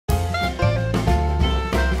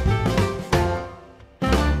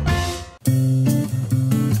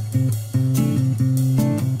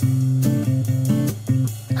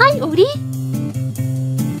Odie?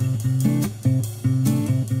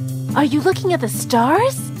 Are you looking at the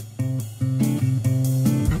stars?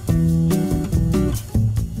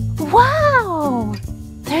 Wow!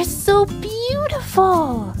 They're so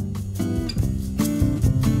beautiful!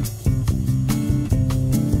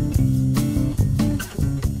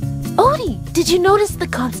 Odie, did you notice the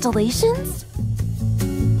constellations?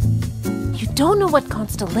 You don't know what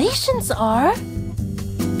constellations are?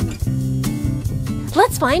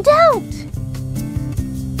 Let's find out!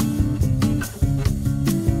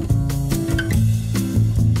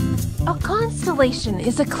 A constellation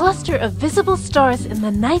is a cluster of visible stars in the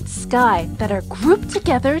night sky that are grouped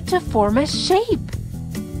together to form a shape.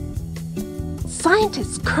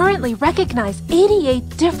 Scientists currently recognize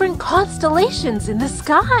 88 different constellations in the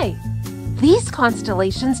sky. These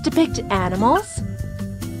constellations depict animals,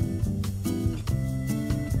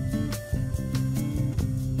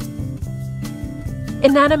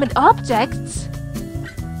 inanimate objects,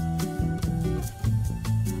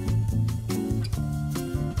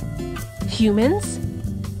 humans,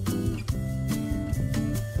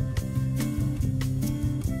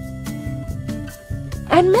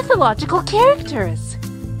 and mythological characters.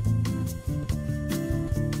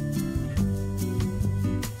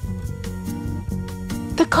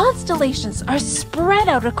 The constellations are spread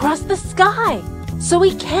out across the sky, so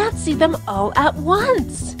we can't see them all at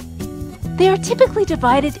once. They are typically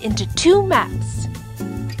divided into two maps.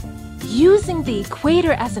 Using the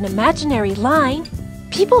equator as an imaginary line,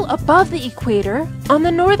 people above the equator on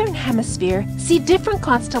the northern hemisphere see different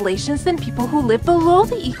constellations than people who live below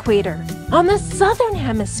the equator on the southern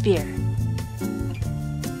hemisphere.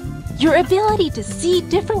 Your ability to see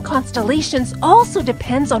different constellations also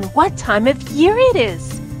depends on what time of year it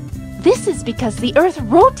is. This is because the Earth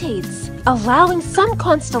rotates, allowing some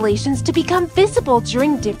constellations to become visible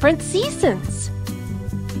during different seasons.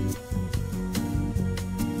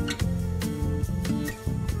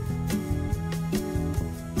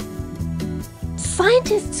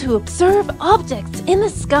 Scientists who observe objects in the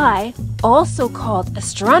sky, also called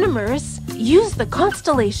astronomers, use the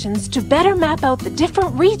constellations to better map out the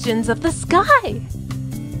different regions of the sky.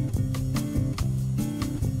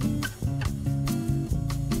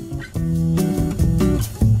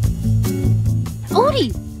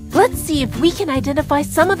 Odie, let's see if we can identify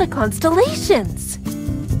some of the constellations.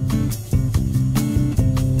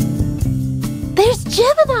 There's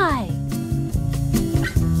Gemini.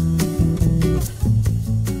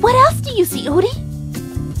 What else do you see, Odie?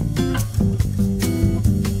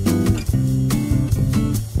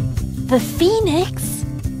 The Phoenix.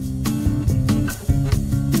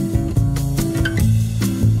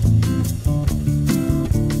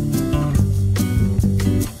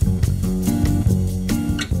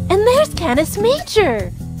 And there's Canis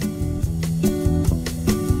Major.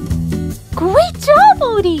 Great job,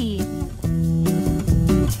 Odie!